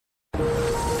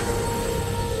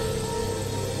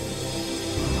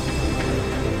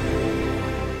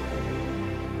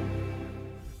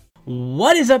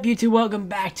What is up, YouTube? Welcome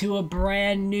back to a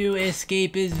brand new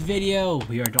Escapists video.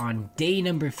 We are on day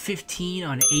number 15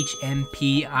 on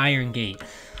HMP Irongate.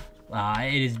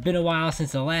 It has been a while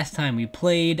since the last time we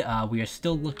played. We are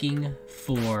still looking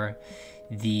for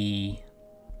the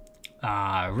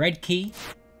red key.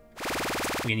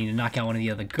 We need to knock out one of the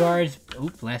other guards.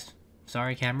 Oop,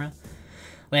 sorry camera.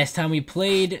 Last time we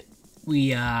played,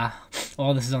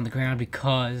 all this is on the ground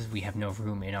because we have no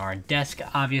room in our desk,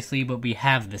 obviously, but we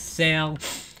have the sail.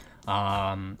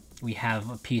 We have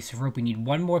a piece of rope. We need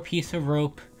one more piece of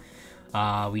rope.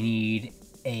 We need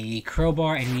a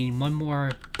crowbar, and we need one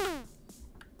more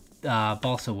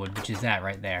balsa wood, which is that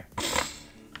right there.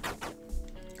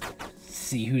 Let's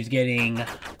see who's getting...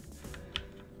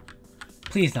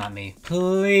 Please not me.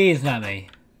 Please not me.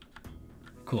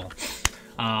 Cool.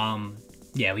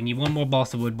 Yeah, we need one more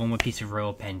balsa wood, one more piece of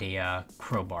rope, and a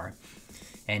crowbar.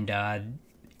 And as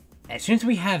soon as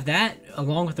we have that,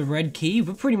 along with the red key,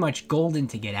 we're pretty much golden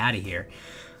to get out of here.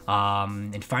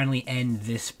 And finally end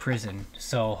this prison.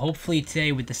 So hopefully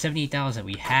today, with the $78 that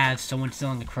we have, someone's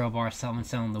selling the crowbar, someone's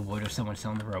selling the wood, or someone's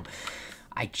selling the rope.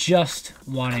 I just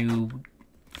want to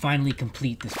finally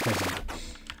complete this prison.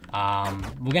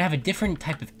 We're gonna have a different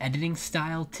type of editing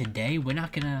style today.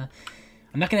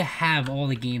 I'm not gonna have all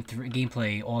the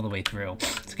gameplay all the way through.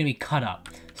 It's gonna be cut up,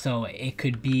 so it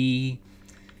could be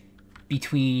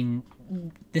between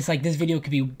this video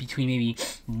could be between maybe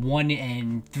 1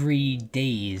 and 3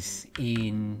 days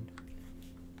in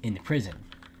the prison.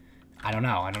 I don't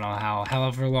know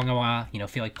however long I want,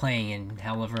 feel like playing, and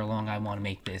however long I want to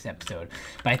make this episode.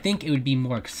 But I think it would be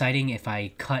more exciting if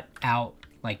I cut out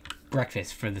like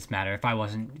breakfast, for this matter. If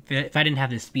I didn't have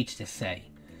this speech to say.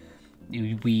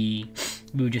 We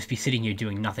would just be sitting here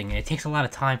doing nothing, and it takes a lot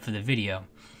of time for the video.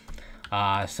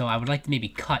 So I would like to maybe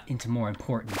cut into more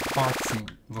important parts, and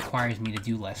it requires me to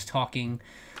do less talking.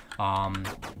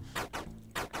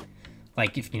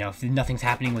 Like if nothing's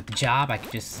happening with the job, I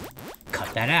could just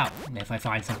cut that out. And if I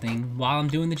find something while I'm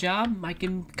doing the job, I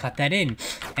can cut that in.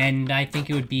 And I think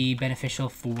it would be beneficial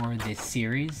for this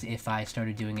series if I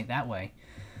started doing it that way.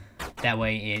 That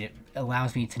way it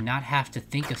allows me to not have to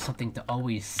think of something to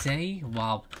always say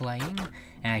while playing,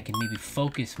 and I can maybe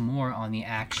focus more on the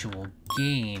actual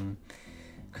game.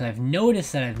 Because I've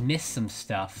noticed that I've missed some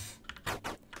stuff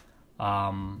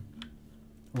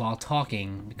while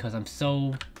talking, because I'm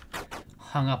so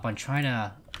hung up on trying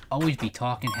to always be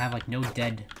talking, have like no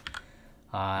dead,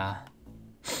 what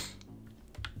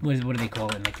do they call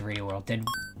it in like the radio world? Dead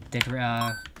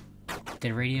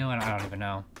radio? I don't even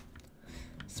know.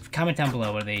 Comment down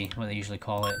below what they usually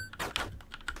call it.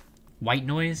 White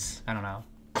noise? I don't know.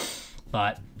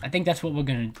 But I think that's what we're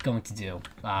going to do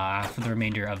for the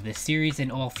remainder of this series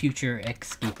and all future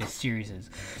Escapist series.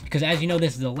 Because as you know,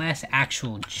 this is the last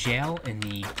actual jail in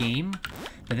the game,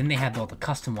 but then they have all the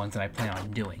custom ones that I plan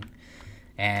on doing.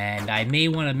 And I may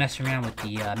want to mess around with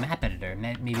the map editor.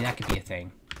 Maybe that could be a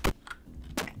thing.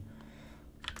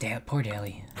 Damn, poor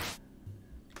Daly.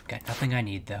 Got nothing I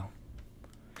need, though.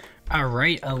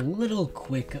 Alright, a little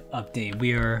quick update.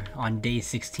 We are on day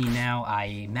 16 now.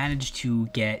 I managed to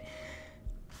get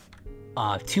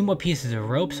 2 more pieces of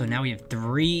rope, so now we have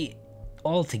 3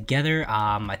 all together.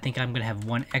 I think I'm gonna have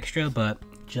 1 extra, but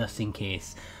just in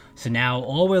case. So now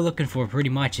all we're looking for pretty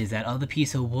much is that other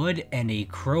piece of wood and a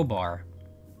crowbar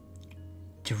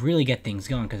to really get things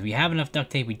going, because we have enough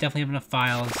duct tape, we definitely have enough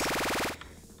files.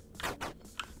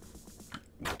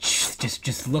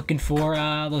 Just looking for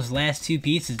those last 2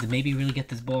 pieces to maybe really get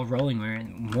this ball rolling. We're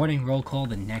in morning roll call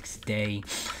the next day.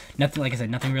 Nothing, like I said,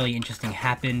 nothing really interesting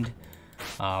happened,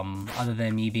 other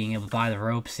than me being able to buy the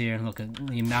ropes here. And look at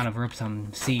the amount of ropes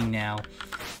I'm seeing now.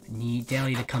 I need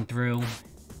Daly to come through.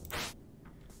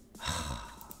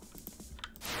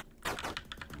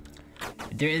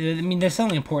 They're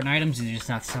selling important items. They're just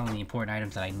not selling the important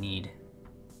items that I need.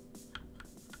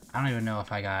 I don't even know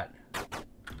if I got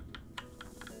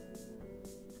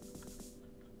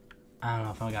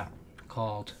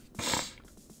called.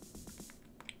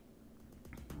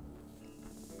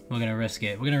 We're gonna risk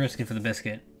it. We're gonna risk it for the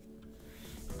biscuit.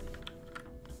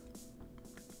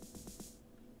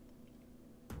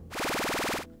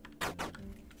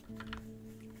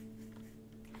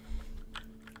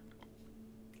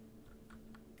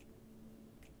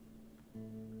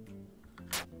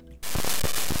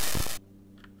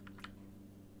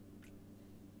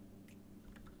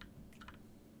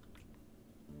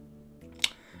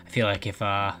 I feel like if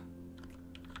I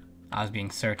was being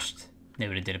searched, they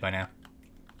would have did it by now.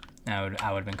 I would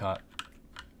have been caught.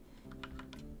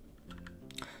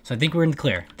 So I think we're in the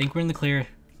clear.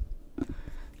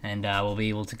 And we'll be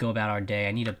able to go about our day.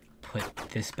 I need to put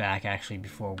this back actually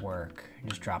before work.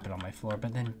 Just drop it on my floor,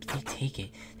 but then they take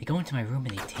it. They go into my room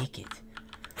and they take it.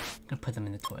 I'm gonna put them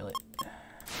in the toilet.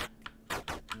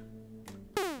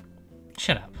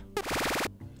 Shut up.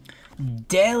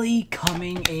 Daly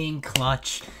coming in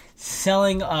clutch,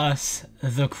 selling us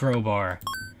the crowbar.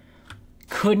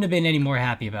 Couldn't have been any more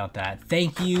happy about that.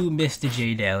 Thank you, Mr.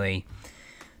 J. Daly.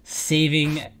 It's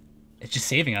just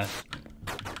saving us.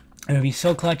 It would be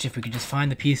so clutch if we could just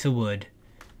find the piece of wood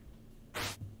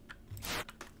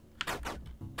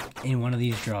in one of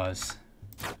these drawers.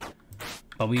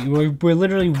 But we're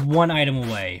literally one item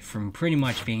away from pretty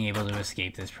much being able to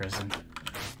escape this prison.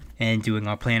 And doing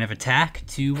our plan of attack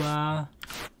to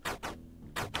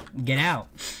get out.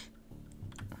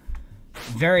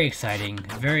 Very exciting.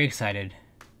 Very excited.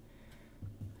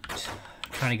 Just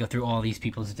trying to go through all these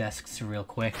people's desks real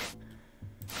quick.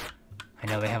 I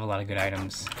know they have a lot of good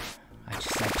items. I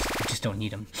just don't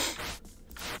need them.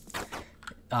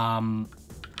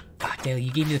 Daly,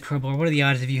 you gave me the crowbar. What are the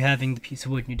odds of you having the piece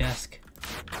of wood in your desk?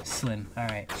 Slim.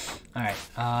 Alright. Alright.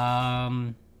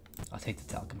 I'll take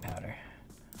the talcum powder.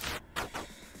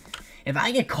 If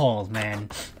I get called, man,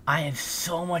 I have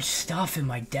so much stuff in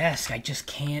my desk. I just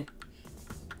can't...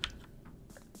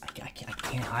 I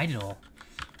can't hide it all.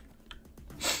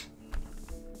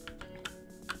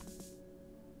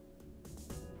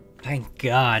 Thank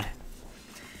God.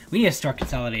 We need to start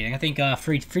consolidating. I think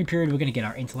free period we're gonna get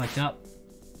our intellect up.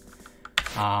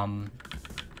 Yeah,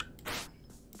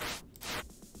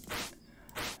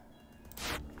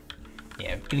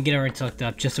 we're gonna get our intellect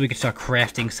up just so we can start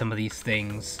crafting some of these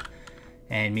things.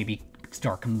 And maybe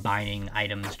start combining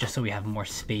items just so we have more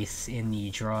space in the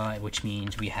drawer, which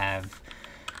means we can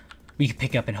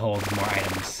pick up and hold more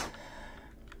items.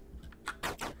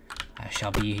 I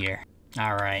shall be here.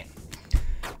 Alright.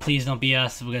 Please don't be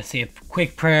us. We're gonna say a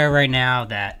quick prayer right now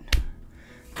that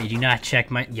they do not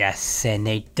check my... Yes, and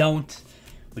they don't.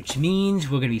 Which means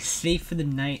we're gonna be safe for the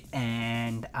night,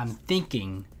 and I'm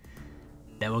thinking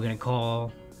that we're gonna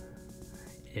call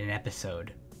it an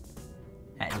episode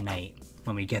at night.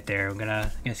 When we get there, I'm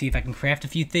gonna see if I can craft a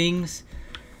few things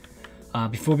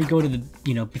before we go to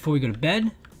before we go to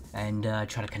bed, and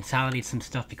try to consolidate some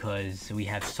stuff because we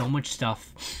have so much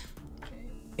stuff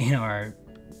in our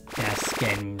desk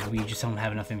and we just don't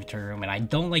have enough inventory room. And I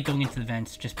don't like going into the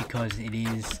vents just because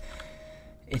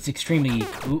it's extremely...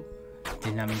 Oop,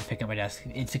 did not mean to pick up my desk.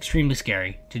 It's extremely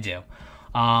scary to do.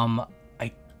 I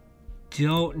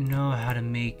don't know how to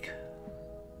make...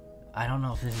 I don't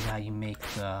know if this is how you make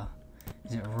the...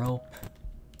 Is it rope?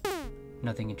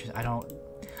 Nothing interesting. I'm gonna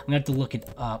have to look it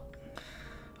up.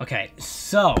 Okay,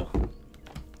 so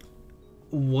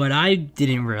what I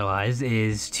didn't realize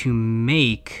is to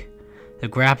make the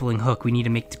grappling hook, we need to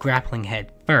make the grappling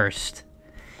head first,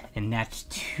 and that's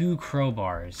 2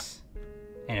 crowbars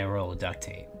and a roll of duct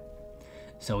tape.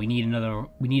 So we need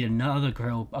another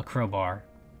crowbar,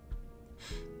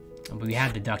 but we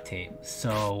have the duct tape.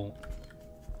 So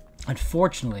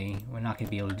unfortunately, we're not going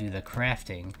to be able to do the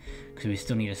crafting because we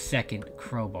still need a second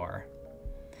crowbar.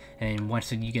 And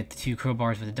once you get the 2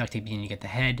 crowbars with the duct tape, then you get the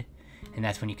head, and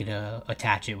that's when you could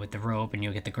attach it with the rope, and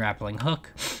you'll get the grappling hook.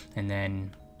 And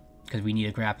then, because we need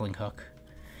a grappling hook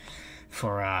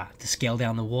for to scale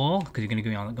down the wall, because you're going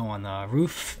to go on the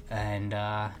roof, and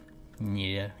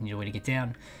you need a way to get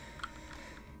down.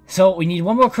 So we need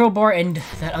 1 more crowbar and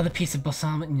that other piece of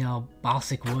balsamic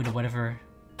wood or whatever.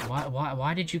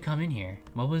 Why did you come in here?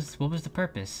 What was the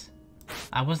purpose?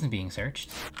 I wasn't being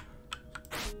searched.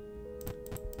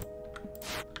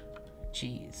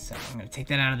 Jeez, so I'm gonna take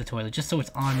that out of the toilet just so it's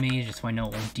on me, just so I know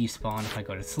it won't despawn if I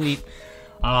go to sleep.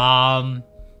 But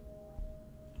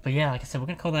yeah, like I said, we're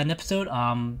gonna call that an episode.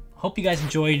 Hope you guys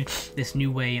enjoyed this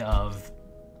new way of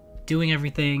doing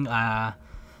everything.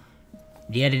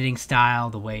 The editing style,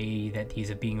 the way that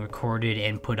these are being recorded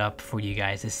and put up for you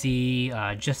guys to see,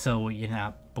 just so you're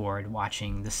not bored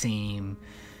watching the same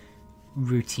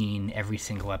routine every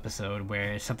single episode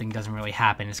where something doesn't really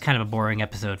happen. It's kind of a boring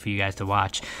episode for you guys to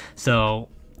watch. So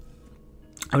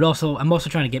I'm also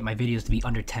trying to get my videos to be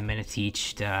under 10 minutes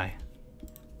each to, a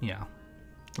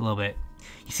little bit.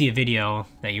 You see a video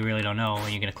that you really don't know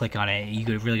and you're gonna click on it,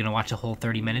 you're really gonna watch the whole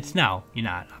 30 minutes? No, you're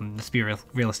not. Let's be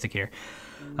realistic here.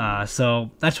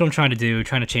 So that's what I'm trying to do,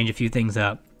 trying to change a few things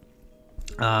up.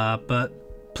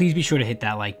 But please be sure to hit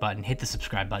that like button, hit the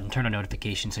subscribe button, turn on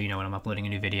notifications so you know when I'm uploading a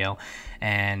new video.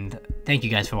 And thank you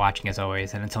guys for watching as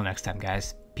always, and until next time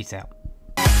guys, peace out.